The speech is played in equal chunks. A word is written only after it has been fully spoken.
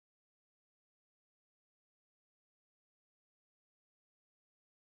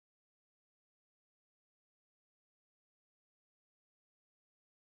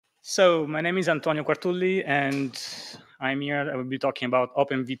So my name is Antonio Quartulli, and I'm here. I will be talking about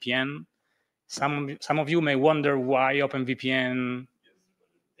OpenVPN. Some of you may wonder why OpenVPN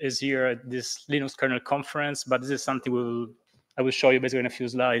is here at this Linux kernel conference, but this is something I will show you basically in a few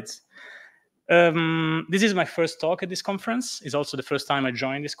slides. This is my first talk at this conference. It's also the first time I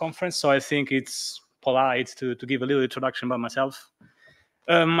joined this conference, so I think it's polite to give a little introduction about myself.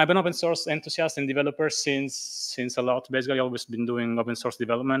 I've been open source enthusiast and developer since a lot. Basically, I've always been doing open source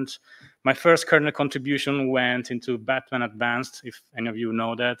development. My first kernel contribution went into Batman Advanced, if any of you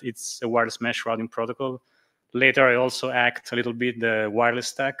know that. It's a wireless mesh routing protocol. Later, I also hacked a little bit the wireless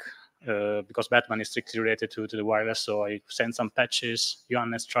stack because Batman is strictly related to the wireless. So I sent some patches.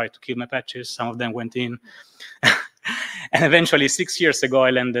 Johannes tried to kill my patches. Some of them went in. And eventually, 6 years ago,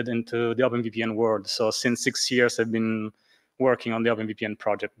 I landed into the OpenVPN world. So since 6 years, I've been working on the OpenVPN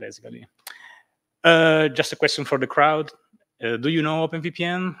project, basically. Just a question for the crowd. Do you know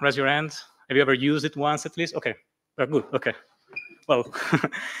OpenVPN? Raise your hand. Have you ever used it once at least? Okay, good, okay. Well,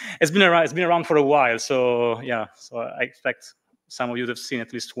 it's been around for a while, so yeah, so I expect some of you have seen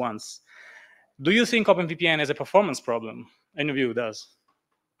at least once. Do you think OpenVPN has a performance problem? Any of you does?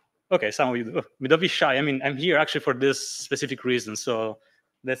 Okay, some of you do. But don't be shy. I mean, I'm here actually for this specific reason, so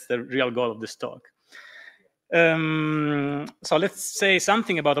that's the real goal of this talk. So let's say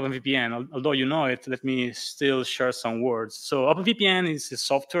something about OpenVPN. Although you know it, let me still share some words. So OpenVPN is a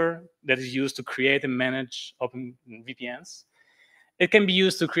software that is used to create and manage OpenVPNs. It can be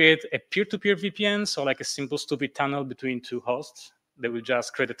used to create a peer-to-peer VPN, so like a simple stupid tunnel between two hosts. They will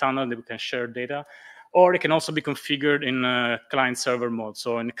just create a tunnel that we can share data. Or it can also be configured in client-server mode,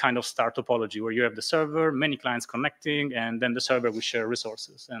 so in a kind of star topology, where you have the server, many clients connecting, and then the server will share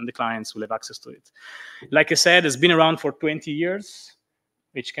resources, and the clients will have access to it. Like I said, it's been around for 20 years,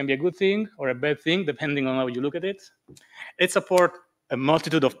 which can be a good thing or a bad thing, depending on how you look at it. It supports a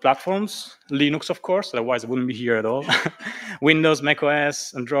multitude of platforms, Linux, of course, otherwise I wouldn't be here at all. Windows,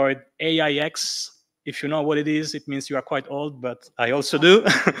 macOS, Android, AIX. If you know what it is, it means you are quite old, but I also do.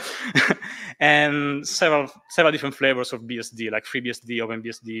 And several different flavors of BSD, like FreeBSD,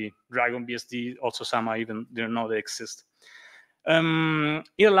 OpenBSD, DragonBSD. Also, some I even didn't know they exist.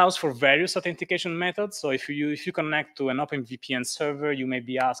 It allows for various authentication methods. So if you connect to an OpenVPN server, you may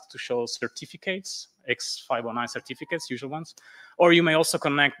be asked to show certificates, X509 certificates, usual ones. Or you may also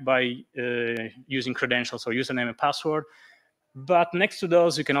connect by using credentials or username and password. But next to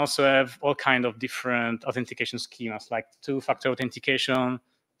those, you can also have all kinds of different authentication schemas, like two-factor authentication,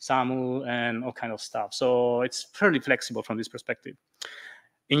 SAML, and all kinds of stuff. So it's fairly flexible from this perspective.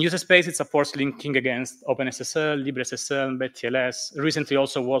 In userspace, it supports linking against OpenSSL, LibreSSL, BTLS, recently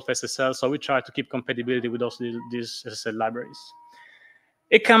also WolfSSL. So we try to keep compatibility with these SSL libraries.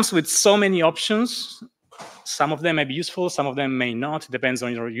 It comes with so many options. Some of them may be useful, some of them may not. It depends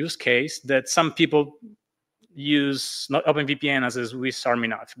on your use case, that some people use not OpenVPN as a Swiss Army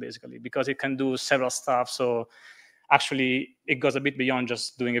knife, basically, because it can do several stuff. So actually, it goes a bit beyond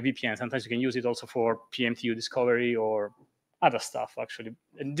just doing a VPN. Sometimes you can use it also for PMTU discovery or other stuff, actually.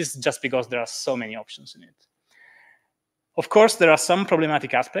 And this is just because there are so many options in it. Of course, there are some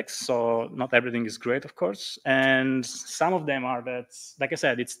problematic aspects. So not everything is great, of course. And some of them are that, like I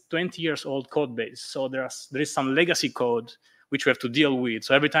said, it's 20 years old code base. So there is some legacy code which we have to deal with.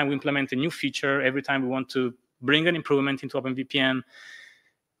 So every time we implement a new feature, every time we want to bring an improvement into OpenVPN,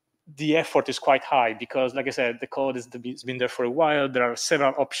 the effort is quite high because, like I said, the code has been there for a while. There are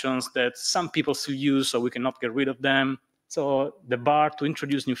several options that some people still use, so we cannot get rid of them. So the bar to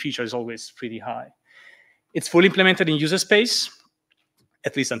introduce new features is always pretty high. It's fully implemented in userspace,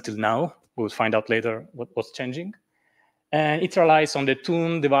 at least until now. We'll find out later what's changing. And it relies on the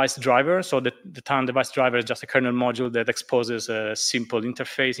Tune device driver. So the Tune device driver is just a kernel module that exposes a simple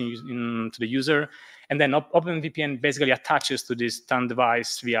interface to the user. And then OpenVPN basically attaches to this Tune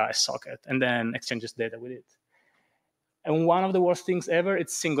device via a socket and then exchanges data with it. And one of the worst things ever,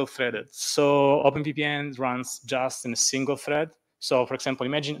 it's single-threaded. So OpenVPN runs just in a single thread. So for example,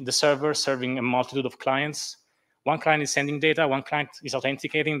 imagine the server serving a multitude of clients. One client is sending data, one client is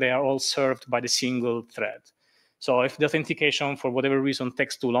authenticating. They are all served by the single thread. So if the authentication, for whatever reason,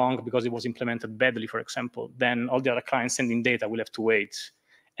 takes too long because it was implemented badly, for example, then all the other clients sending data will have to wait.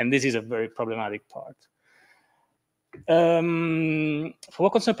 And this is a very problematic part. For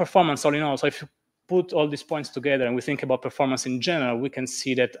what concerns performance, all in all, so if you put all these points together and we think about performance in general, we can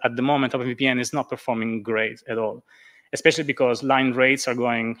see that at the moment, OpenVPN is not performing great at all, especially because line rates are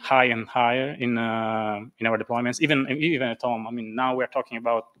going higher and higher in our deployments, even at home. I mean, now we're talking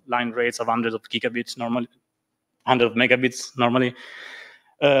about line rates of hundreds of gigabits normally, 100 megabits normally,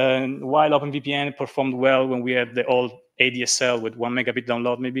 while OpenVPN performed well when we had the old ADSL with 1 megabit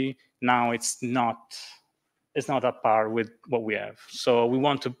download maybe. Now it's not at par with what we have. So we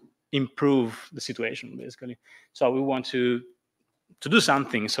want to improve the situation, basically. So we want to do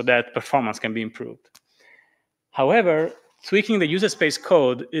something so that performance can be improved. However, tweaking the user space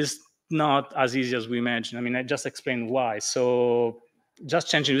code is not as easy as we imagine. I mean, I just explained why. So just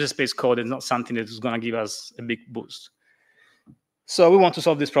changing user space code is not something that is going to give us a big boost. So we want to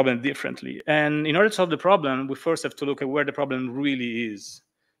solve this problem differently. And in order to solve the problem, we first have to look at where the problem really is.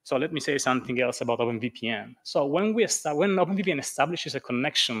 So let me say something else about OpenVPN. So when OpenVPN establishes a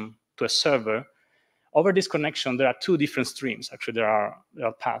connection to a server, over this connection, there are two different streams. Actually, there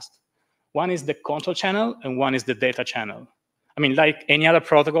are passed. One is the control channel, and one is the data channel. I mean, like any other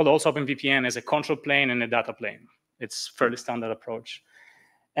protocol, also OpenVPN has a control plane and a data plane. It's a fairly standard approach.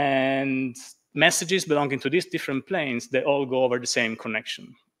 And messages belonging to these different planes, they all go over the same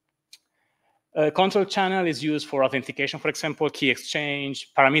connection. A control channel is used for authentication, for example, key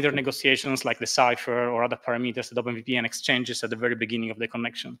exchange, parameter negotiations like the cipher or other parameters that OpenVPN exchanges at the very beginning of the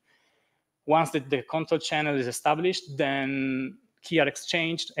connection. Once the control channel is established, then key are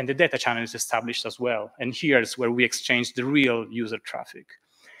exchanged and the data channel is established as well. And here's where we exchange the real user traffic.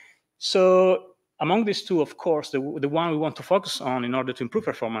 So among these two, of course, the one we want to focus on in order to improve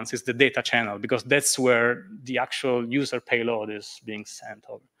performance is the data channel, because that's where the actual user payload is being sent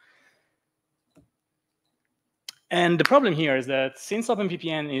over. And the problem here is that since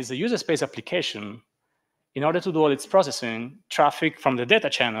OpenVPN is a user space application, in order to do all its processing, traffic from the data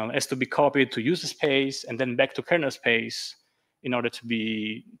channel has to be copied to user space and then back to kernel space in order to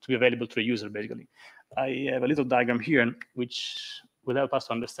be available to the user, basically. I have a little diagram here which will help us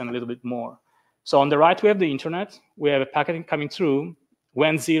to understand a little bit more. So on the right, we have the internet. We have a packet coming through.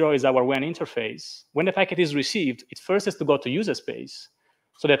 WAN 0 is our WAN interface. When the packet is received, it first has to go to user space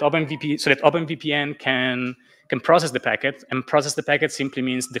so that OpenVPN can process the packet. And process the packet simply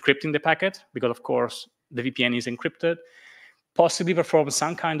means decrypting the packet, because of course the VPN is encrypted, possibly perform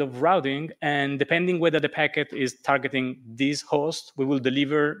some kind of routing, and depending whether the packet is targeting this host, we will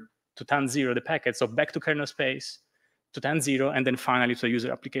deliver to TAN 0 the packet, so back to kernel space, to TAN 0, and then finally to a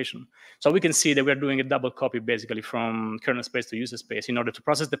user application. So we can see that we're doing a double copy basically from kernel space to user space in order to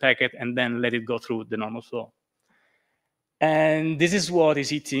process the packet and then let it go through the normal flow. And this is what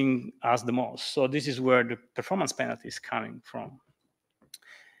is eating us the most. So this is where the performance penalty is coming from.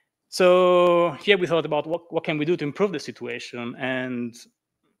 So here we thought about what can we do to improve the situation. And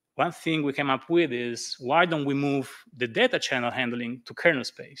one thing we came up with is, why don't we move the data channel handling to kernel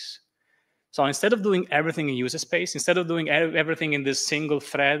space? So instead of doing everything in user space, instead of doing everything in this single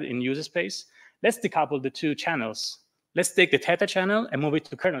thread in user space, let's decouple the two channels. Let's take the data channel and move it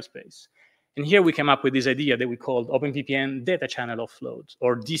to kernel space. And here we came up with this idea that we called OpenVPN Data Channel Offload,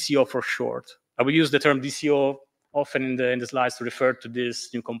 or DCO for short. I will use the term DCO often in the slides to refer to this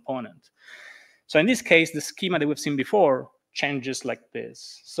new component. So in this case, the schema that we've seen before changes like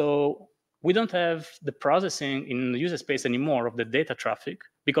this. So we don't have the processing in the user space anymore of the data traffic,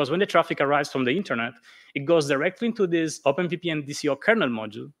 because when the traffic arrives from the internet, it goes directly into this OpenVPN DCO kernel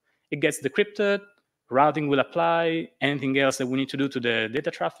module. It gets decrypted, routing will apply, anything else that we need to do to the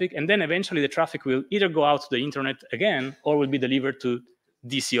data traffic, and then eventually the traffic will either go out to the internet again or will be delivered to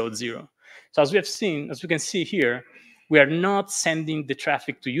DCO 0. So as we can see here, we are not sending the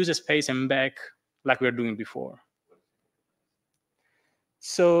traffic to user space and back like we were doing before.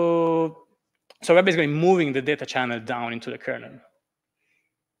 So we're basically moving the data channel down into the kernel.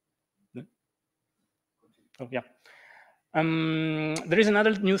 Oh, yeah. There is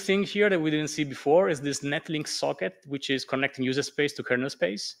another new thing here that we didn't see before, is this netlink socket, which is connecting user space to kernel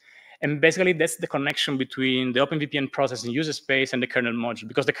space. And basically, that's the connection between the OpenVPN process in user space and the kernel module.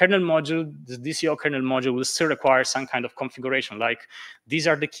 Because the kernel module, the DCO kernel module, will still require some kind of configuration, like these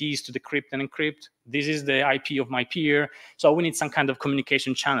are the keys to decrypt and encrypt. This is the IP of my peer. So we need some kind of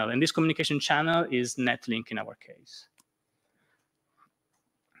communication channel. And this communication channel is netlink in our case.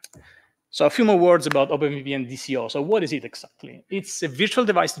 So a few more words about OpenVPN DCO. So what is it exactly? It's a virtual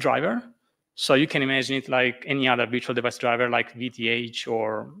device driver. So you can imagine it like any other virtual device driver, like VTH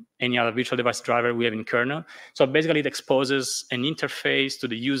or any other virtual device driver we have in kernel. So basically, it exposes an interface to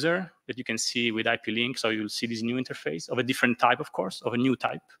the user that you can see with IP link. So you'll see this new interface of a different type, of course, of a new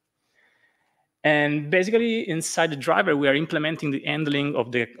type. And basically, inside the driver, we are implementing the handling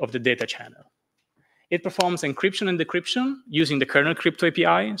of the data channel. It performs encryption and decryption using the kernel crypto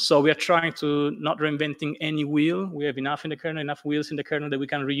API. So we are trying to not reinventing any wheel. We have enough in the kernel, enough wheels in the kernel that we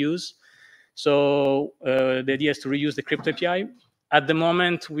can reuse. So the idea is to reuse the crypto API. At the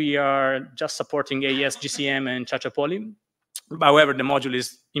moment, we are just supporting AES, GCM, and Chachapoli. However, the module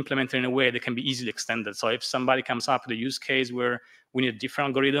is implemented in a way that can be easily extended. So if somebody comes up with a use case where we need a different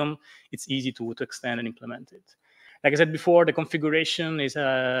algorithm, it's easy to extend and implement it. Like I said before, the configuration is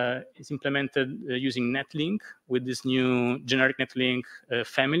implemented using Netlink with this new generic Netlink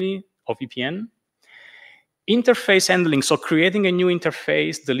family of VPN. Interface handling, so creating a new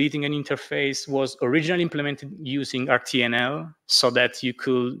interface, deleting an interface, was originally implemented using RTNL so that you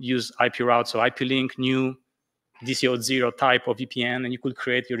could use IP route, so IP link, new DCO0 type of VPN, and you could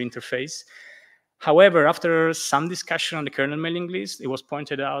create your interface. However, after some discussion on the kernel mailing list, it was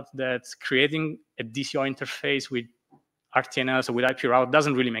pointed out that creating a DCO interface with RTNL, so with IP route,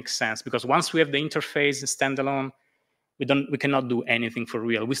 doesn't really make sense, because once we have the interface standalone, we cannot do anything for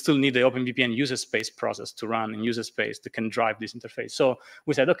real. We still need the OpenVPN user space process to run in user space that can drive this interface. So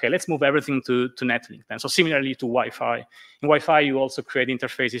we said, okay, let's move everything to Netlink then. So similarly to Wi-Fi. In Wi-Fi, you also create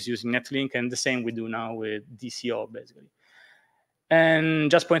interfaces using Netlink, and the same we do now with DCO, basically. And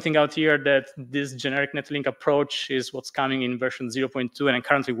just pointing out here that this generic Netlink approach is what's coming in version 0.2, and I'm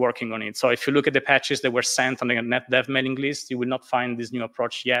currently working on it. So if you look at the patches that were sent on the Netdev mailing list, you will not find this new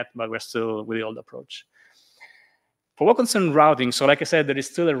approach yet, but we're still with the old approach. For what concerns routing, so like I said, there is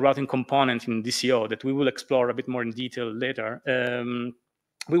still a routing component in DCO that we will explore a bit more in detail later.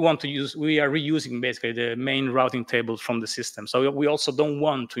 We are reusing basically the main routing table from the system. So we also don't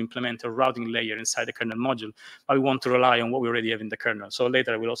want to implement a routing layer inside the kernel module, but we want to rely on what we already have in the kernel. So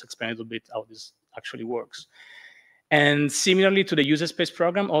later I will also explain a little bit how this actually works. And similarly to the user space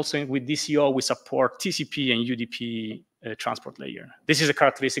program, also with DCO, we support TCP and UDP transport layer. This is a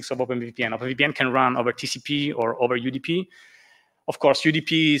characteristics of OpenVPN. OpenVPN can run over TCP or over UDP. Of course,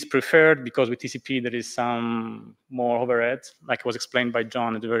 UDP is preferred because with TCP there is some more overhead, like was explained by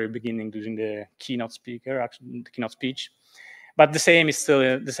John at the very beginning during the keynote speech. But the same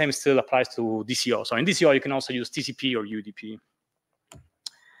still applies to DCO. So in DCO, you can also use TCP or UDP.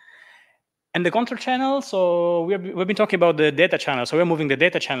 And the control channel, so we've been talking about the data channel. So we're moving the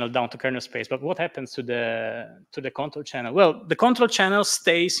data channel down to kernel space. But what happens to the control channel? Well, the control channel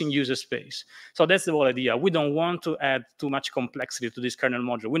stays in user space. So that's the whole idea. We don't want to add too much complexity to this kernel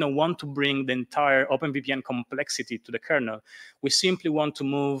module. We don't want to bring the entire OpenVPN complexity to the kernel. We simply want to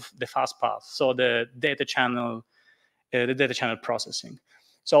move the fast path, so the data channel processing.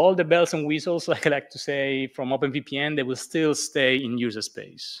 So all the bells and whistles, like I like to say, from OpenVPN, they will still stay in user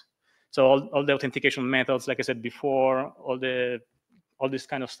space. So all the authentication methods, like I said before, all this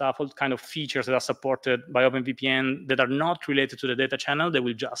kind of stuff, all kind of features that are supported by OpenVPN that are not related to the data channel, they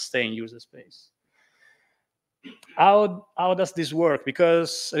will just stay in user space. How does this work?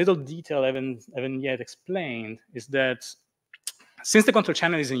 Because a little detail I haven't yet explained is that since the control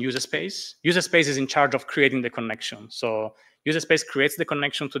channel is in user space is in charge of creating the connection. So user space creates the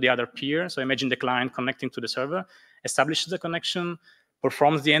connection to the other peer. So imagine the client connecting to the server, establishes the connection,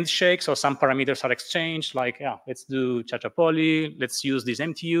 performs the handshake, so some parameters are exchanged, like, yeah, let's do Chachapoli, let's use this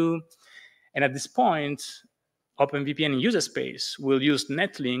MTU. And at this point, OpenVPN in user space will use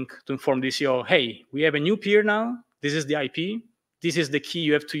Netlink to inform DCO, hey, we have a new peer now, this is the IP, this is the key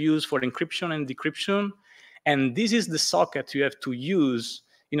you have to use for encryption and decryption, and this is the socket you have to use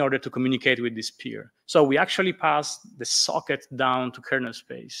in order to communicate with this peer. So we actually pass the socket down to kernel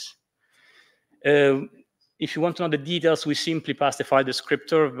space. If you want to know the details, we simply pass the file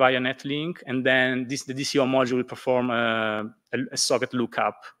descriptor via Netlink, and then the DCO module will perform a socket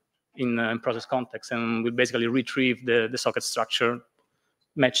lookup in process context, and will basically retrieve the socket structure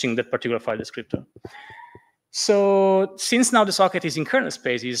matching that particular file descriptor. So since now the socket is in kernel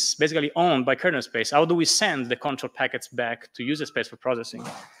space, is basically owned by kernel space, how do we send the control packets back to user space for processing?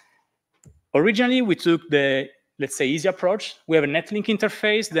 Originally, we took the, let's say, easy approach. We have a Netlink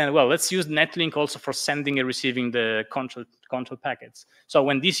interface, then, well, let's use Netlink also for sending and receiving the control packets. So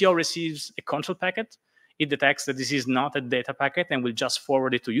when DCO receives a control packet, it detects that this is not a data packet and will just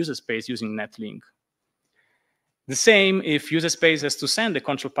forward it to user space using Netlink. The same if user space has to send the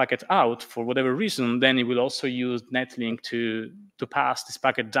control packet out for whatever reason, then it will also use Netlink to pass this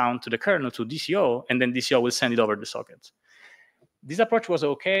packet down to the kernel, to DCO, and then DCO will send it over the socket. This approach was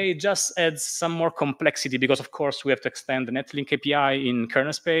okay, it just adds some more complexity because, of course, we have to extend the Netlink API in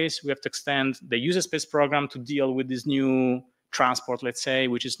kernel space. We have to extend the user space program to deal with this new transport, let's say,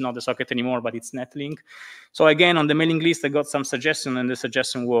 which is not the socket anymore, but it's Netlink. So again, on the mailing list, I got some suggestion, and the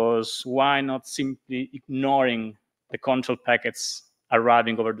suggestion was, why not simply ignoring the control packets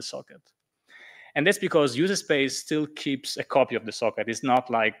arriving over the socket? And that's because user space still keeps a copy of the socket. It's not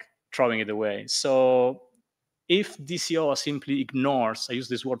like throwing it away. So if DCO simply ignores, I use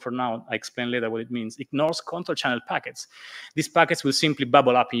this word for now, I explain later what it means, ignores control channel packets, these packets will simply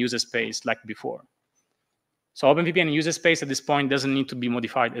bubble up in user space like before. So OpenVPN user space at this point doesn't need to be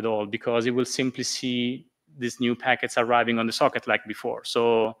modified at all because it will simply see these new packets arriving on the socket like before.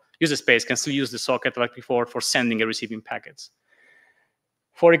 So user space can still use the socket like before for sending and receiving packets.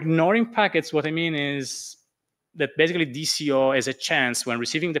 For ignoring packets, what I mean is that basically DCO has a chance when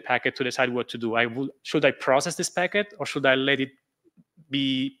receiving the packet to decide what to do. Should I process this packet or should I let it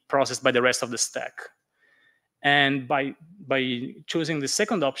be processed by the rest of the stack? And by choosing the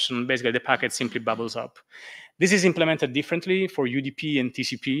second option, basically the packet simply bubbles up. This is implemented differently for UDP and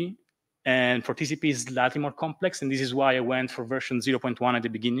TCP. And for TCP, it's slightly more complex. And this is why I went for version 0.1 at the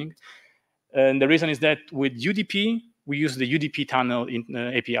beginning. And the reason is that with UDP, we use the UDP tunnel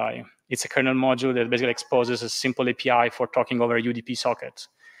API. It's a kernel module that basically exposes a simple API for talking over a UDP socket.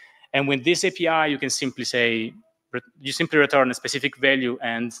 And with this API, you can simply say, you simply return a specific value,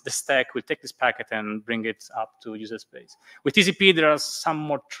 and the stack will take this packet and bring it up to user space. With TCP, there are some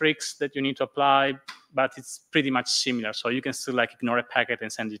more tricks that you need to apply, but it's pretty much similar. So you can still like ignore a packet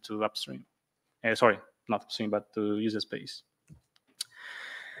and send it to upstream. Sorry, not upstream, but to user space.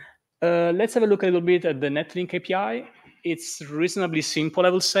 Let's have a look a little bit at the Netlink API. It's reasonably simple, I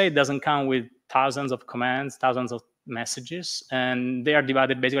will say. It doesn't come with thousands of commands, thousands of messages, and they are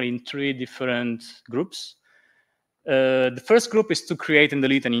divided basically in 3 different groups. The first group is to create and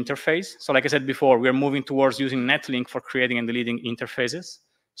delete an interface. So like I said before, we're moving towards using Netlink for creating and deleting interfaces.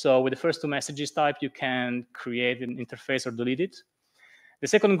 So with the first 2 messages type, you can create an interface or delete it. The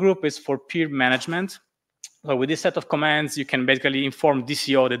second group is for peer management. So with this set of commands, you can basically inform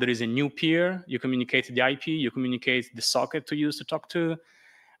DCO that there is a new peer. You communicate the IP, you communicate the socket to use to talk to.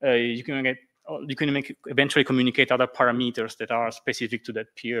 You can eventually communicate other parameters that are specific to that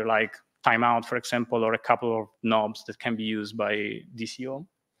peer, like timeout, for example, or a couple of knobs that can be used by DCO.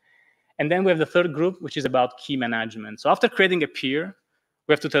 And then we have the third group, which is about key management. So after creating a peer,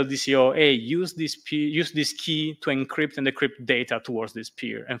 we have to tell DCO, hey, use this key to encrypt and decrypt data towards this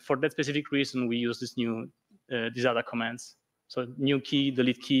peer. And for that specific reason, we use these other commands. So new key,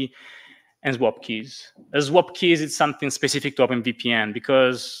 delete key, and swap keys. Swap keys is something specific to OpenVPN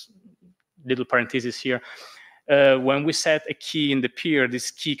because, little parenthesis here, when we set a key in the peer,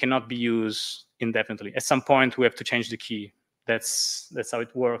 this key cannot be used indefinitely. At some point, we have to change the key. That's how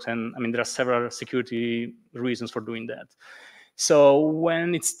it works. And I mean, there are several security reasons for doing that. So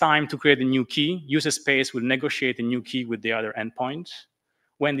when it's time to create a new key, user space will negotiate a new key with the other endpoint.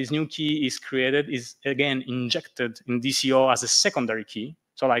 When this new key is created, is again injected in DCO as a secondary key.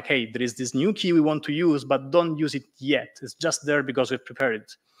 So like, hey, there is this new key we want to use, but don't use it yet. It's just there because we've prepared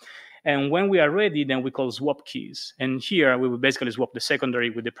it. And when we are ready, then we call swap keys. And here we will basically swap the secondary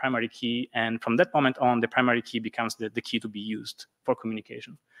with the primary key. And from that moment on, the primary key becomes the key to be used for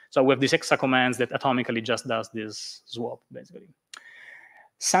communication. So we have these extra commands that atomically just does this swap, basically.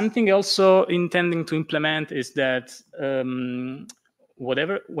 Something also intending to implement is that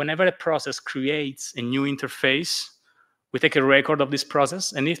whenever a process creates a new interface, we take a record of this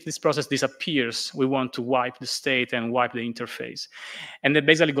process, and if this process disappears, we want to wipe the state and wipe the interface. And that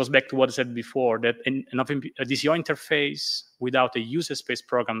basically goes back to what I said before, that a DCO interface without a user space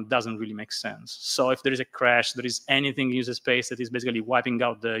program doesn't really make sense. So if there is a crash, there is anything in user space that is basically wiping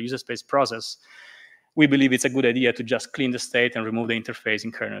out the user space process, we believe it's a good idea to just clean the state and remove the interface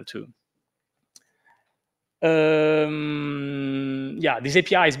in kernel 2. Yeah, this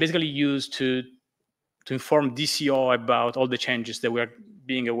API is basically used to inform DCO about all the changes that we're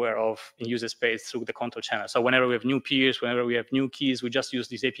being aware of in user space through the control channel. So whenever we have new peers, whenever we have new keys, we just use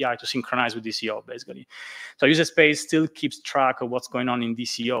this API to synchronize with DCO, basically. So user space still keeps track of what's going on in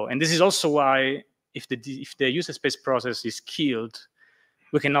DCO. And this is also why if the user space process is killed,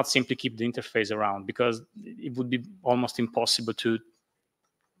 we cannot simply keep the interface around because it would be almost impossible to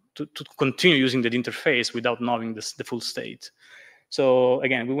continue using that interface without knowing the full state. So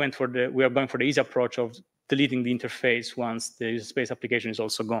again, we are going for the easy approach of deleting the interface once the user space application is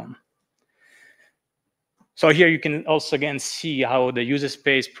also gone. So here you can also again see how the user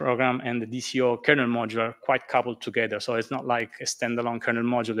space program and the DCO kernel module are quite coupled together. So it's not like a standalone kernel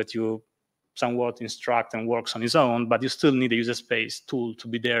module that you somewhat instruct and works on its own, but you still need a user space tool to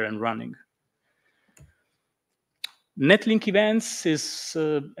be there and running. Netlink events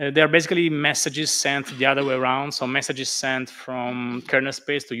they're basically messages sent the other way around. So messages sent from kernel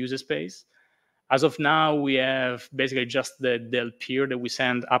space to user space. As of now, we have basically just the del peer that we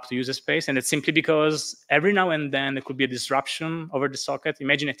send up to user space. And it's simply because every now and then there could be a disruption over the socket.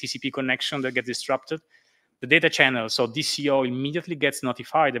 Imagine a TCP connection that gets disrupted. The data channel, so DCO immediately gets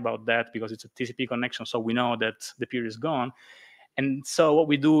notified about that because it's a TCP connection. So we know that the peer is gone. And so what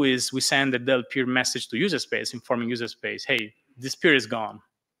we do is we send a del peer message to user space, informing user space, hey, this peer is gone.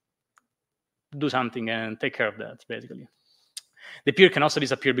 do something and take care of that, basically. The peer can also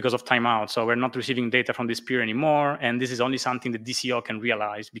disappear because of timeout. So we're not receiving data from this peer anymore. And this is only something the DCO can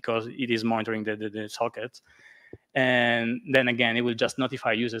realize because it is monitoring the socket. And then again, it will just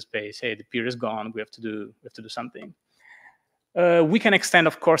notify user space, hey, the peer is gone. We have to do something. We can extend,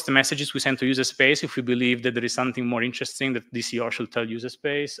 of course, the messages we send to user space if we believe that there is something more interesting that DCO should tell user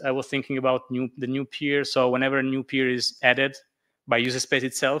space. I was thinking about the new peer. So whenever a new peer is added by user space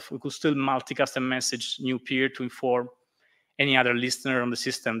itself, we could still multi-custom message new peer to inform any other listener on the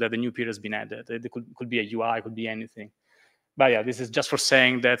system that the new peer has been added. It could be a UI, could be anything. But yeah, this is just for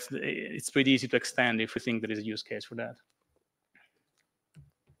saying that it's pretty easy to extend if we think there is a use case for that.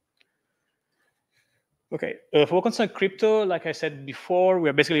 Okay, for what concerns crypto, like I said before,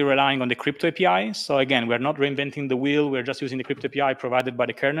 we're basically relying on the crypto API. So again, we're not reinventing the wheel. We're just using the crypto API provided by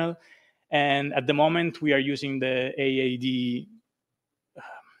the kernel. And at the moment, we are using the AAD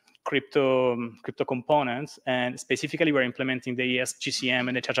crypto components. And specifically, we're implementing the AES-GCM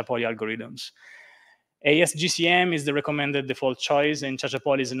and the Chachapoli algorithms. AES-GCM is the recommended default choice, and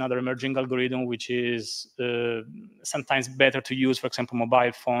Chachapoli is another emerging algorithm, which is sometimes better to use, for example,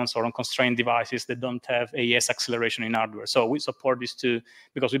 mobile phones or on constrained devices that don't have AES acceleration in hardware. So we support these two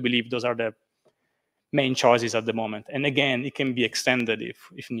because we believe those are the main choices at the moment. And again, it can be extended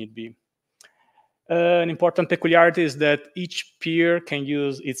if need be. An important peculiarity is that each peer can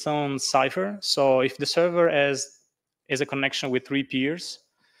use its own cipher. So if the server has a connection with 3 peers,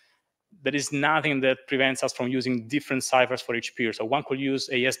 there is nothing that prevents us from using different ciphers for each peer. So one could use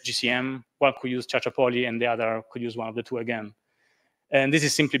AES-GCM, one could use Chachapoli, and the other could use one of the two again. And this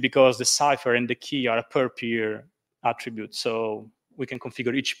is simply because the cipher and the key are a per peer attribute. So we can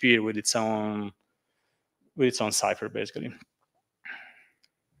configure each peer with its own cipher, basically.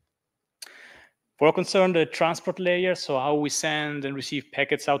 For what concerns the transport layer, so how we send and receive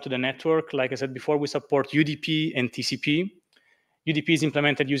packets out to the network, like I said before, we support UDP and TCP. UDP is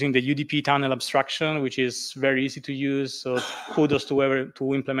implemented using the UDP tunnel abstraction, which is very easy to use. So kudos to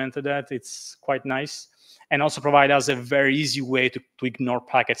who implemented that. It's quite nice. And also provide us a very easy way to ignore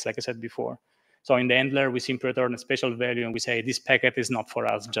packets, like I said before. So in the handler, we simply return a special value and we say, this packet is not for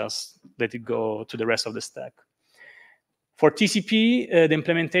us, just let it go to the rest of the stack. For TCP, the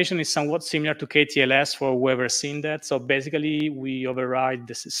implementation is somewhat similar to KTLS for whoever's seen that. So basically, we override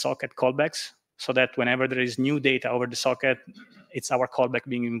the socket callbacks so that whenever there is new data over the socket, it's our callback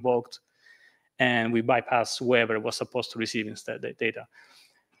being invoked, and we bypass whoever was supposed to receive instead the data.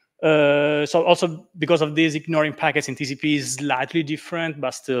 So also because of this, ignoring packets in TCP is slightly different,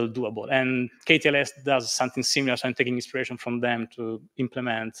 but still doable. And KTLS does something similar, so I'm taking inspiration from them to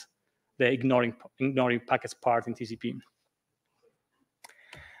implement the ignoring packets part in TCP.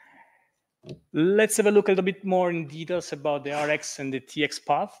 Let's have a look a little bit more in details about the RX and the TX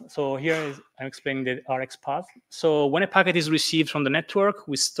path. So here I'm explaining the RX path. So when a packet is received from the network,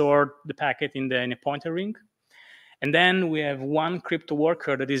 we store the packet in a pointer ring. And then we have one crypto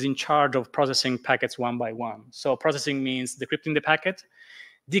worker that is in charge of processing packets one by one. So processing means decrypting the packet,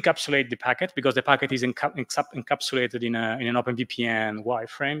 decapsulate the packet because the packet is encapsulated in an OpenVPN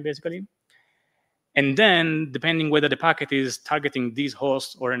wireframe, basically. And then, depending whether the packet is targeting this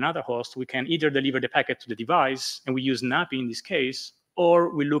host or another host, we can either deliver the packet to the device, and we use NAPI in this case,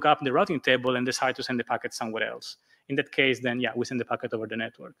 or we look up the routing table and decide to send the packet somewhere else. In that case, then, yeah, we send the packet over the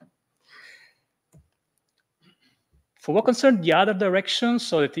network. For what concerns the other direction,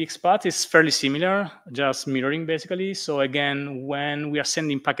 so the TX path is fairly similar, just mirroring, basically. So again, when we are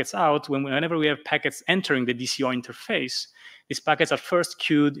sending packets out, whenever we have packets entering the DCO interface, these packets are first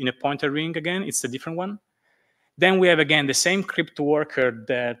queued in a pointer ring again. It's a different one. Then we have, again, the same crypto worker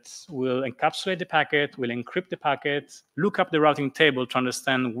that will encapsulate the packet, will encrypt the packet, look up the routing table to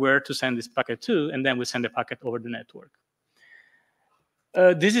understand where to send this packet to, and then we send the packet over the network.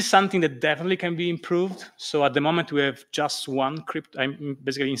 This is something that definitely can be improved. So at the moment, we have just one crypto. I'm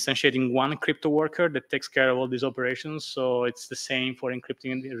basically instantiating one crypto worker that takes care of all these operations. So it's the same for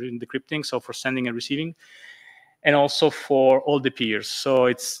encrypting and decrypting, so for sending and receiving, and also for all the peers. So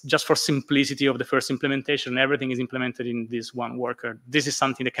it's just for simplicity of the first implementation. Everything is implemented in this one worker. This is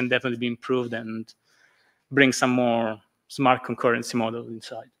something that can definitely be improved and bring some more smart concurrency model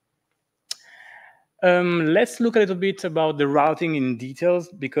inside. Let's look a little bit about the routing in details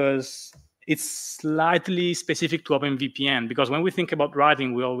because it's slightly specific to OpenVPN. Because when we think about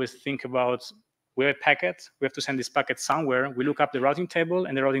routing, we always think about we have a packet, we have to send this packet somewhere. We look up the routing table,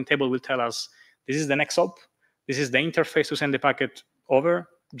 and the routing table will tell us this is the next hop. This is the interface to send the packet over.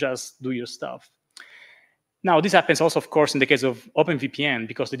 Just do your stuff. Now, this happens also, of course, in the case of OpenVPN,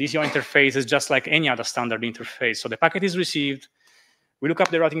 because the DCO interface is just like any other standard interface. So the packet is received. We look up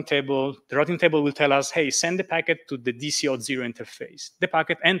the routing table. The routing table will tell us, hey, send the packet to the DCO0 interface. The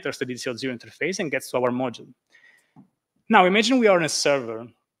packet enters the DCO0 interface and gets to our module. Now, imagine we are on a server.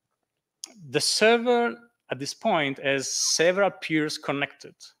 The server, at this point, has several peers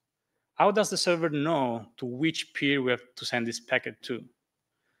connected. How does the server know to which peer we have to send this packet to?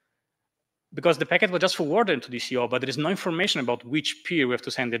 Because the packet was just forwarded to DCO, but there is no information about which peer we have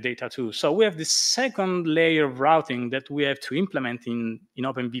to send the data to. So we have this second layer of routing that we have to implement in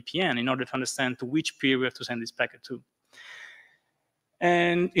OpenVPN in order to understand to which peer we have to send this packet to.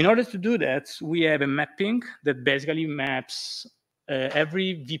 And in order to do that, we have a mapping that basically maps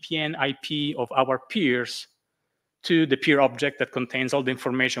every VPN IP of our peers to the peer object that contains all the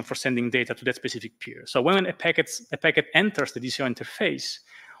information for sending data to that specific peer. So when a packet enters the DCO interface,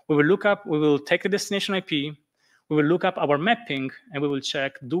 we will take the destination IP, we will look up our mapping, and we will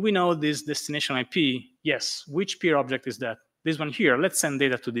check, do we know this destination IP? Yes. Which peer object is that? This one here. Let's send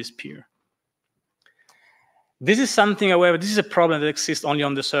data to this peer. This is something, however, this is a problem that exists only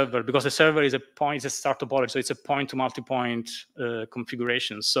on the server because the server is a star topology, so it's a point-to-multipoint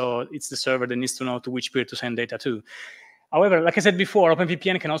configuration. So it's the server that needs to know to which peer to send data to. However, like I said before,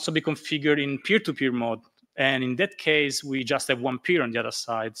 OpenVPN can also be configured in peer-to-peer mode. And in that case, we just have one peer on the other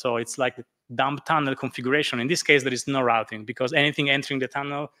side. So it's like the dumb tunnel configuration. In this case, there is no routing because anything entering the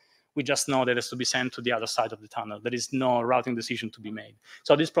tunnel, we just know that it has to be sent to the other side of the tunnel. There is no routing decision to be made.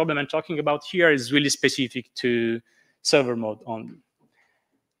 So this problem I'm talking about here is really specific to server mode only.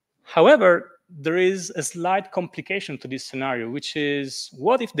 However, there is a slight complication to this scenario, which is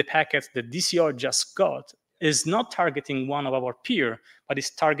what if the packet that DCO just got is not targeting one of our peer, but is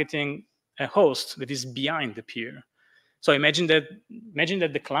targeting a host that is behind the peer. So imagine that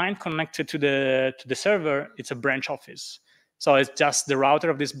the client connected to the server, it's a branch office. So it's just the router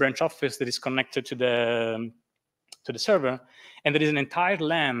of this branch office that is connected to the server, and there is an entire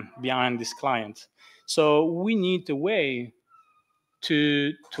LAN behind this client. So we need a way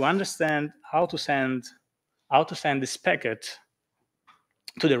to understand how to send this packet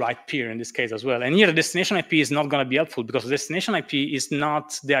to the right peer in this case as well. And here the destination IP is not going to be helpful because the destination IP is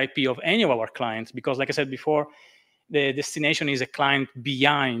not the IP of any of our clients because, like I said before, the destination is a client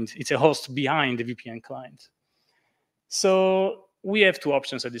behind, it's a host behind the VPN client. So we have two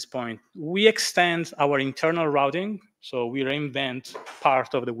options at this point. We extend our internal routing, so we reinvent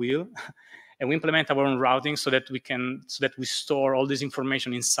part of the wheel, and we implement our own routing so that we store all this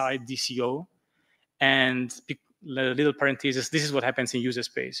information inside DCO. And little parenthesis, this is what happens in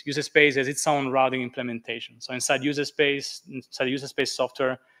userspace. Userspace has its own routing implementation. So inside userspace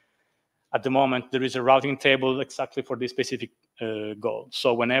software, at the moment, there is a routing table exactly for this specific goal.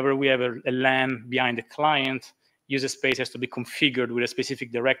 So whenever we have a LAN behind the client, userspace has to be configured with a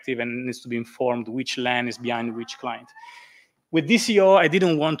specific directive and needs to be informed which LAN is behind which client. With DCO, I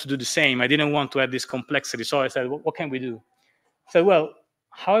didn't want to do the same. I didn't want to add this complexity. So I said, well, what can we do? I said, well,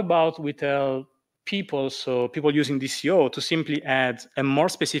 how about we tell people using DCO to simply add a more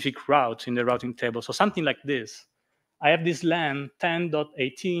specific route in the routing table. So something like this. I have this LAN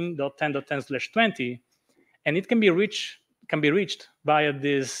 10.18.10.10/20, and it can be reached via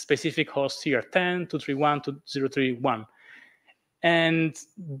this specific host here, 10.231.031. And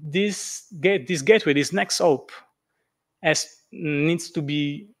this gateway, this next hop, needs to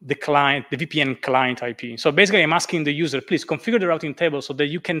be the VPN client IP. So basically, I'm asking the user, please configure the routing table so that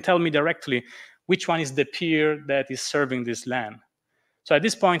you can tell me directly which one is the peer that is serving this LAN. So at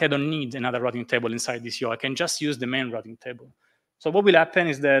this point, I don't need another routing table inside DCO. I can just use the main routing table. So what will happen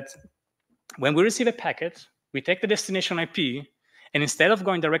is that when we receive a packet, we take the destination IP, and instead of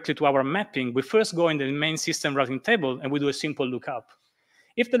going directly to our mapping, we first go in the main system routing table, and we do a simple lookup.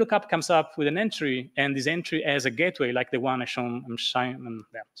 If the lookup comes up with an entry, and this entry has a gateway like the one I'm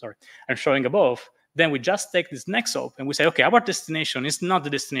showing above, then we just take this next hop, and we say, okay, our destination is not the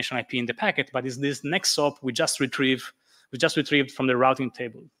destination IP in the packet, but is this next hop we just retrieved from the routing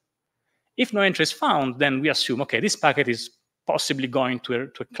table. If no entry is found, then we assume, okay, this packet is possibly going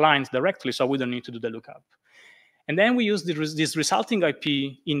to a client directly, so we don't need to do the lookup. And then we use this resulting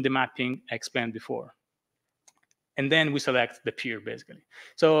IP in the mapping I explained before. And then we select the peer, basically.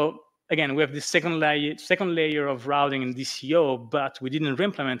 So again, we have this second layer of routing in DCO, but we didn't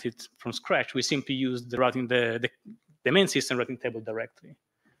re-implement it from scratch. We simply used the main system routing table directly.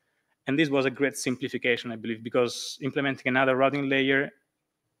 And this was a great simplification, I believe, because implementing another routing layer,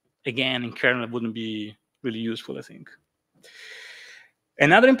 again, in kernel wouldn't be really useful, I think.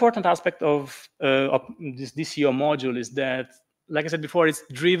 Another important aspect of this DCO module is that, like I said before, it's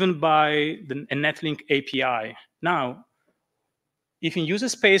driven by a Netlink API. Now, if in user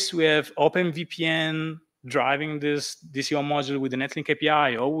space we have OpenVPN driving this DCO module with the Netlink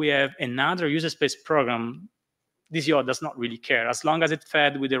API, or we have another user space program, DCO does not really care. As long as it's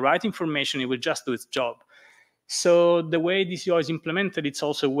fed with the right information, it will just do its job. So the way DCO is implemented, it's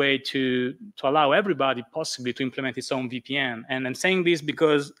also a way to allow everybody possibly to implement its own VPN. And I'm saying this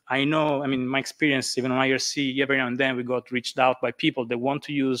because I know, I mean, my experience, even on IRC, every now and then we got reached out by people that want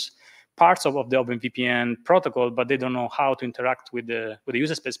to use parts of the OpenVPN protocol, but they don't know how to interact with the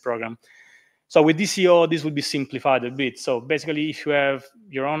user space program. So with DCO, this will be simplified a bit. So basically, if you have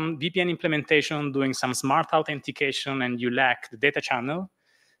your own VPN implementation doing some smart authentication and you lack the data channel,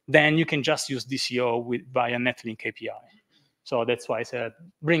 then you can just use DCO via Netlink API. So that's why I said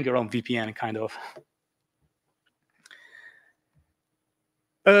bring your own VPN, kind of.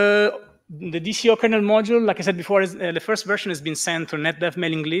 The DCO kernel module, like I said before, the first version has been sent to Netdev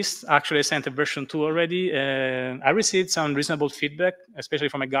mailing list. Actually, I sent a version 2 already. I received some reasonable feedback, especially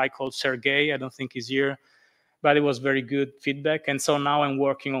from a guy called Sergey. I don't think he's here, but it was very good feedback. And so now I'm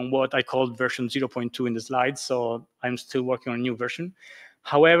working on what I called version 0.2 in the slides. So I'm still working on a new version.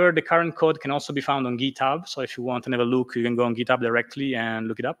 However, the current code can also be found on GitHub. So if you want to have a look, you can go on GitHub directly and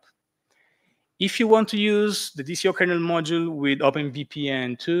look it up. If you want to use the DCO kernel module with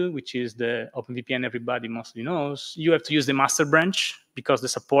OpenVPN 2, which is the OpenVPN everybody mostly knows, you have to use the master branch because the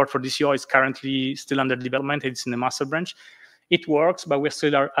support for DCO is currently still under development. It's in the master branch. It works, but we're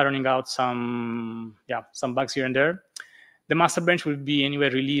still ironing out some bugs here and there. The master branch will be anyway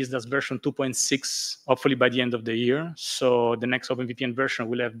released as version 2.6, hopefully by the end of the year. So the next OpenVPN version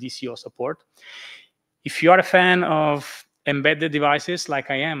will have DCO support. If you are a fan of embedded devices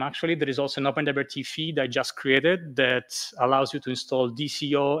like I am, actually, there is also an OpenWrt feed I just created that allows you to install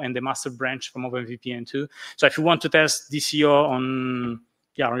DCO and the master branch from OpenVPN 2. So if you want to test DCO on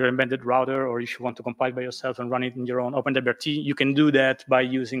your embedded router, or if you want to compile by yourself and run it in your own OpenWrt, you can do that by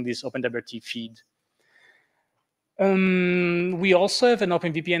using this OpenWrt feed. We also have an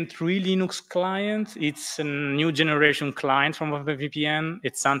OpenVPN 3 Linux client. It's a new generation client from OpenVPN.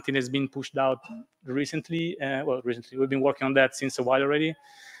 It's something that's been pushed out recently. Recently, we've been working on that since a while already.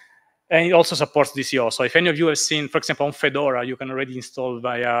 And it also supports DCO. So if any of you have seen, for example, on Fedora, you can already install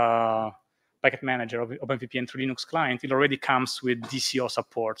via Packet Manager of OpenVPN 3 Linux client. It already comes with DCO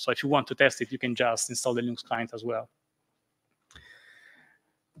support. So if you want to test it, you can just install the Linux client as well.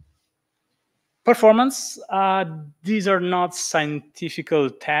 Performance, these are not scientific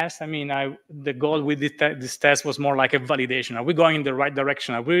tests. I mean, the goal with this test was more like a validation. Are we going in the right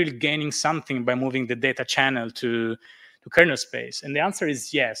direction? Are we really gaining something by moving the data channel to kernel space? And the answer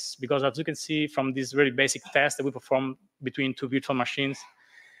is yes, because as you can see from this very basic test that we performed between two virtual machines,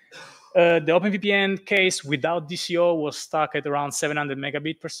 the OpenVPN case without DCO was stuck at around 700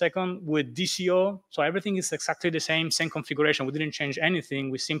 megabit per second. With DCO, so everything is exactly the same configuration. We didn't change anything.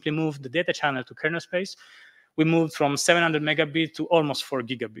 We simply moved the data channel to kernel space. We moved from 700 megabit to almost 4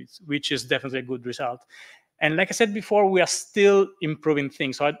 gigabits, which is definitely a good result. And like I said before, we are still improving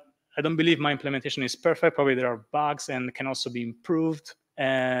things. So I don't believe my implementation is perfect. Probably there are bugs and can also be improved.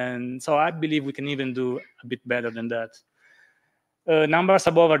 And so I believe we can even do a bit better than that. Numbers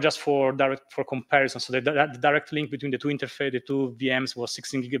above are just for comparison. So the direct link between the two interface, the two VMs, was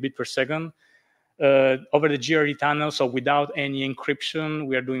 16 gigabit per second. Over the GRE tunnel, so without any encryption,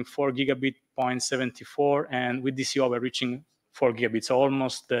 we are doing 4 gigabit 0.74, and with DCO, we're reaching 4 gigabits, so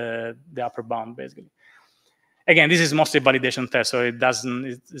almost the upper bound, basically. Again, this is mostly a validation test, so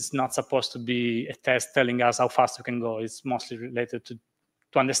it's not supposed to be a test telling us how fast we can go. It's mostly related to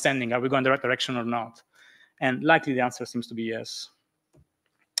understanding, are we going the right direction or not? And likely the answer seems to be yes.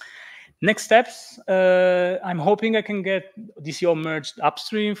 Next steps, I'm hoping I can get DCO merged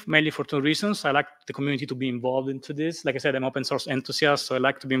upstream, mainly for two reasons. I like the community to be involved into this. Like I said, I'm open source enthusiast, so I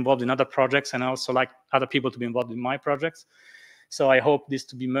like to be involved in other projects, and I also like other people to be involved in my projects. So I hope this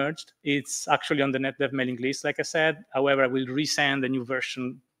to be merged. It's actually on the Netdev mailing list, like I said. However, I will resend a new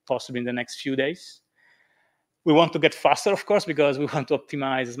version possibly in the next few days. We want to get faster, of course, because we want to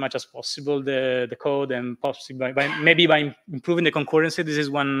optimize as much as possible the code, and possibly maybe by improving the concurrency. This is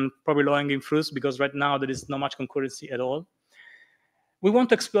one probably low-hanging fruits, because right now there is not much concurrency at all. We want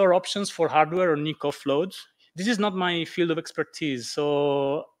to explore options for hardware or NIC offload. This is not my field of expertise,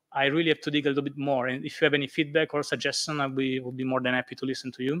 so I really have to dig a little bit more. And if you have any feedback or suggestion, I will be more than happy to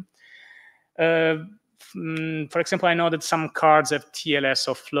listen to you. For example, I know that some cards have TLS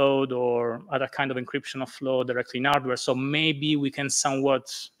offload or other kind of encryption offload directly in hardware. So maybe we can somewhat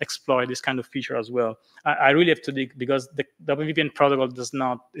exploit this kind of feature as well. I really have to dig, because the OpenVPN protocol is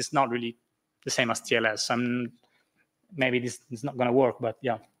not really the same as TLS. Maybe this is not going to work, but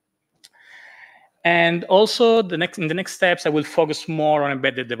yeah. And also, in the next steps, I will focus more on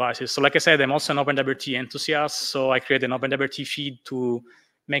embedded devices. So like I said, I'm also an OpenWRT enthusiast, so I created an OpenWRT feed to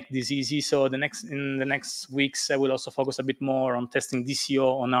make this easy. So in the next weeks, I will also focus a bit more on testing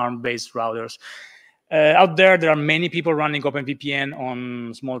DCO on ARM-based routers. Out there are many people running OpenVPN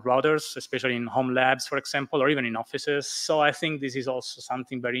on small routers, especially in home labs, for example, or even in offices. So I think this is also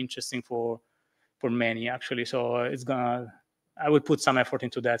something very interesting for many, actually. So I will put some effort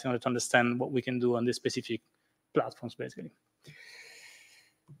into that in order to understand what we can do on these specific platforms, basically.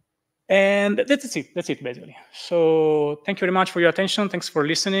 And that's it, basically. So thank you very much for your attention. Thanks for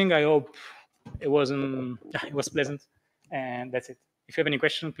listening. I hope it was pleasant. And that's it. If you have any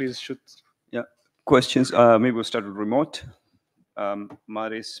questions, please shoot. Yeah, questions. Maybe we'll start with remote.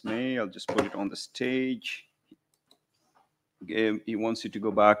 Maris May, I'll just put it on the stage. He wants you to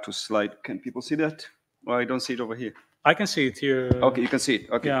go back to slide. Can people see that? Well, I don't see it over here. I can see it here. Okay, you can see it.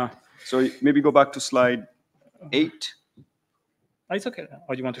 Okay. Yeah. So maybe go back to slide 8. It's okay.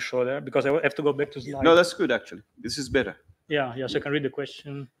 Or you want to show there? Because I have to go back to slide. No, that's good, actually. This is better. Yeah, so I can read the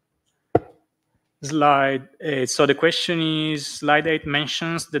question. Slide 8. So the question is, slide 8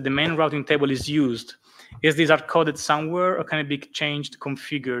 mentions that the main routing table is used. Is this hard-coded somewhere, or can it be changed,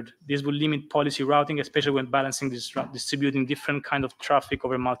 configured? This will limit policy routing, especially when balancing distributing different kind of traffic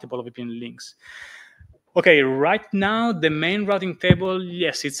over multiple VPN links. Okay, right now, the main routing table,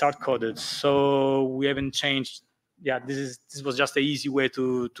 yes, it's hard-coded. So we haven't changed. Yeah, this was just an easy way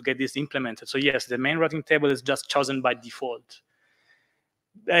to get this implemented. So yes, the main routing table is just chosen by default.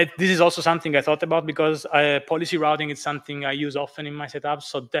 This is also something I thought about, because policy routing is something I use often in my setup.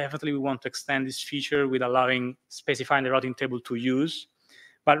 So definitely we want to extend this feature with specifying the routing table to use.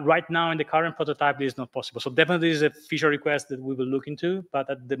 But right now in the current prototype, this is not possible. So definitely this is a feature request that we will look into. But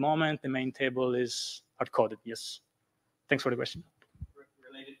at the moment, the main table is hard-coded, yes. Thanks for the question.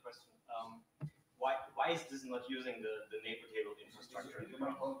 Related question. Why is this not using the neighbor table infrastructure?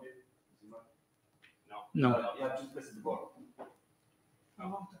 No. Yeah, just press the button.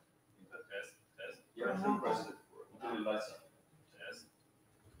 Test. Yeah, just press it.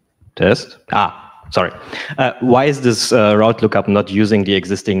 Test. Sorry. Why is this route lookup not using the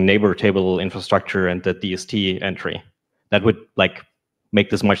existing neighbor table infrastructure and the DST entry? That would make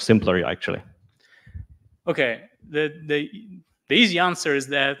this much simpler, actually. Okay. The easy answer is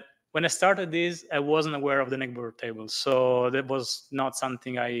that when I started this, I wasn't aware of the neighbor table. So that was not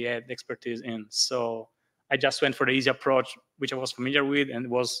something I had expertise in. So I just went for the easy approach, which I was familiar with, and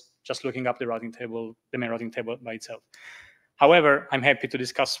was just looking up the routing table, the main routing table by itself. However, I'm happy to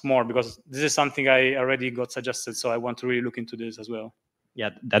discuss more, because this is something I already got suggested, so I want to really look into this as well.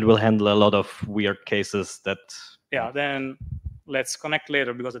 Yeah, that will handle a lot of weird cases that... Yeah, then let's connect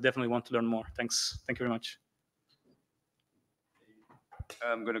later, because I definitely want to learn more. Thanks. Thank you very much.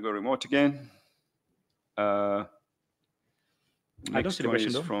 I'm going to go remote again. I don't see the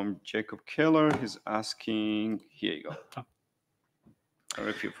question, though. From Jacob Keller. He's asking, here you go. Oh. I don't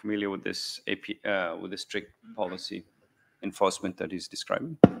know if you're familiar with this with the strict policy enforcement that he's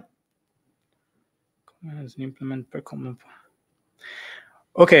describing. Commands implement per command.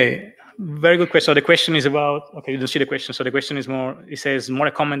 Okay, very good question. So the question is about, okay, you don't see the question. So the question is more, it says more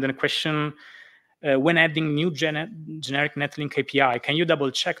a comment than a question. When adding new generic netlink API, can you double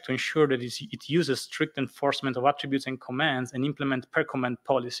check to ensure that it uses strict enforcement of attributes and commands and implement per command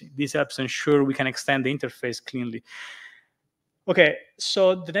policy? This helps ensure we can extend the interface cleanly. Okay,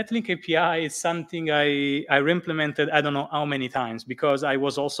 so the netlink API is something I re-implemented I don't know how many times, because I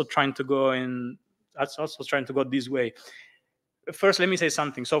was also trying to go this way. First, let me say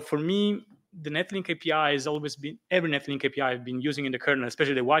something. So for me, the netlink API has always been, every netlink API I've been using in the kernel,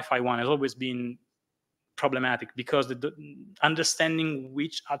 especially the Wi-Fi one, has always been problematic, because the understanding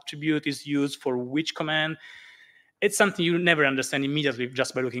which attribute is used for which command, it's something you never understand immediately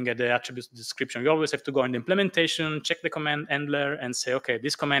just by looking at the attributes description. You always have to go in the implementation, check the command handler, and say, okay,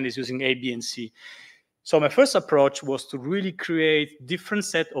 this command is using A, B, and C. So my first approach was to really create different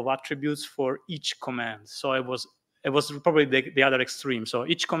set of attributes for each command. So it was probably the other extreme. So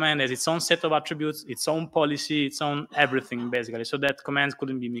each command has its own set of attributes, its own policy, its own everything, basically, so that commands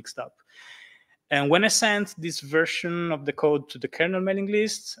couldn't be mixed up. And when I sent this version of the code to the kernel mailing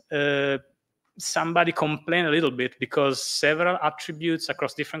list, somebody complained a little bit, because several attributes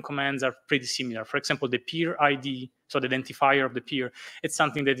across different commands are pretty similar. For example, the peer ID, so the identifier of the peer, it's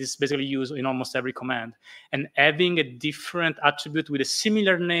something that is basically used in almost every command. And having a different attribute with a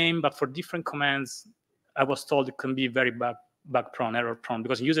similar name, but for different commands, I was told it can be very bug-prone, error-prone,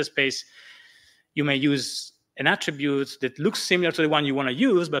 because in userspace, you may use an attribute that looks similar to the one you want to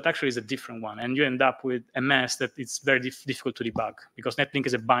use, but actually is a different one. And you end up with a mess that it's very difficult to debug, because netlink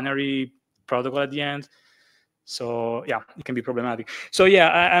is a binary protocol at the end. So yeah, it can be problematic. So yeah,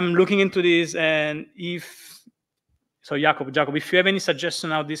 I'm looking into this, and Jacob, if you have any suggestion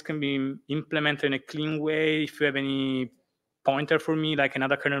how this can be implemented in a clean way, if you have any pointer for me, like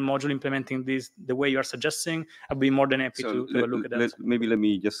another kernel module implementing this the way you are suggesting, I'd be more than happy to have a look at that. Maybe let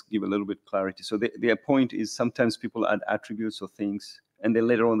me just give a little bit clarity. So their point is sometimes people add attributes or things, and then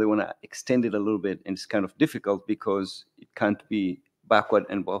later on they want to extend it a little bit, and it's kind of difficult because it can't be backward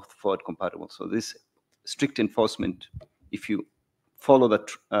and forward compatible. So this strict enforcement, if you follow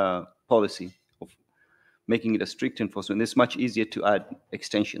that policy of making it a strict enforcement, it's much easier to add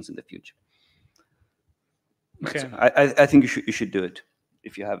extensions in the future. Okay. So I think you should do it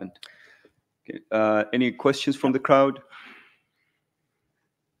if you haven't. Okay. Any questions from the crowd?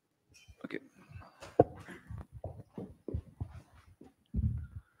 Okay.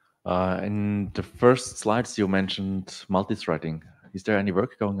 In the first slides, you mentioned multi-threading. Is there any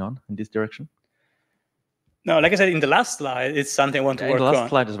work going on in this direction? No, like I said, in the last slide, it's something I want to work on. In the last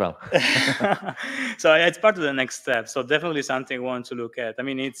slide as well. So it's part of the next step. So definitely something I want to look at. I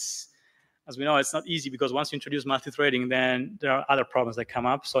mean, as we know, it's not easy because once you introduce multi-threading, then there are other problems that come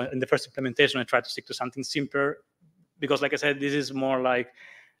up. So in the first implementation, I tried to stick to something simpler because, like I said, this is more like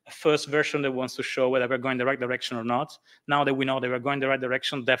a first version that wants to show whether we're going the right direction or not. Now that we know that we're going the right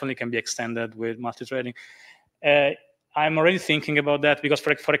direction, definitely can be extended with multi-threading. I'm already thinking about that because,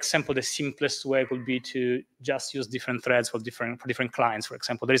 for example, the simplest way would be to just use different threads for different clients. For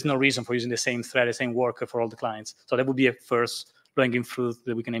example, there is no reason for using the same thread, the same worker for all the clients. So that would be a first low-hanging fruit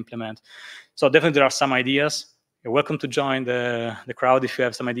that we can implement. So definitely there are some ideas. You're welcome to join the crowd if you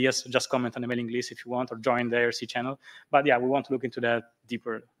have some ideas. Just comment on the mailing list if you want, or join the IRC channel. But yeah, we want to look into that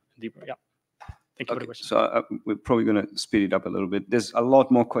deeper. Yeah. Thank you for the question. So we're probably going to speed it up a little bit. There's a lot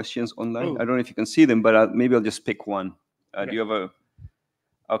more questions online. Ooh. I don't know if you can see them, but maybe I'll just pick one. Okay. Do you have a?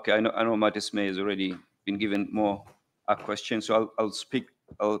 Okay, I know Matis May has already been given more questions, so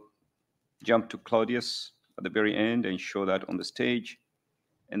I'll jump to Claudius at the very end and show that on the stage,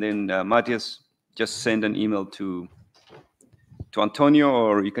 and then Matthias, just send an email to Antonio,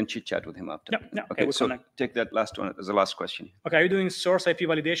 or you can chit chat with him after. Yeah. Okay, so take that last one as the last question. Okay, are you doing source IP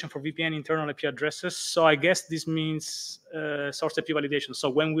validation for VPN internal IP addresses? So I guess this means source IP validation. So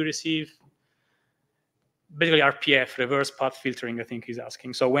when we receive, basically RPF, reverse path filtering, I think he's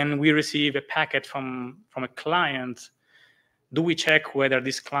asking. So when we receive a packet from a client, do we check whether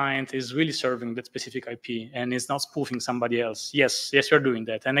this client is really serving that specific IP and is not spoofing somebody else? Yes, you're doing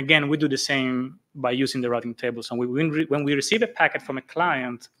that. And again, we do the same by using the routing table. So when we receive a packet from a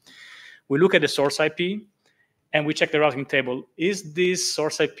client, we look at the source IP and we check the routing table. Is this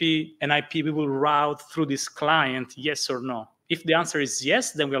source IP an IP we will route through this client, yes or no? If the answer is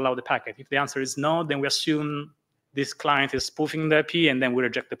yes, then we allow the packet. If the answer is no, then we assume this client is spoofing the IP and then we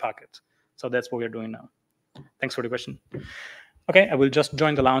reject the packet. So that's what we're doing now. Thanks for the question. Okay, I will just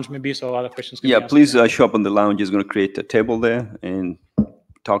join the lounge maybe so other questions can be asked. Please show up on the lounge. He's going to create a table there and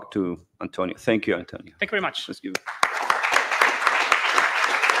talk to Antonio. Thank you, Antonio. Thank you very much. Let's give it.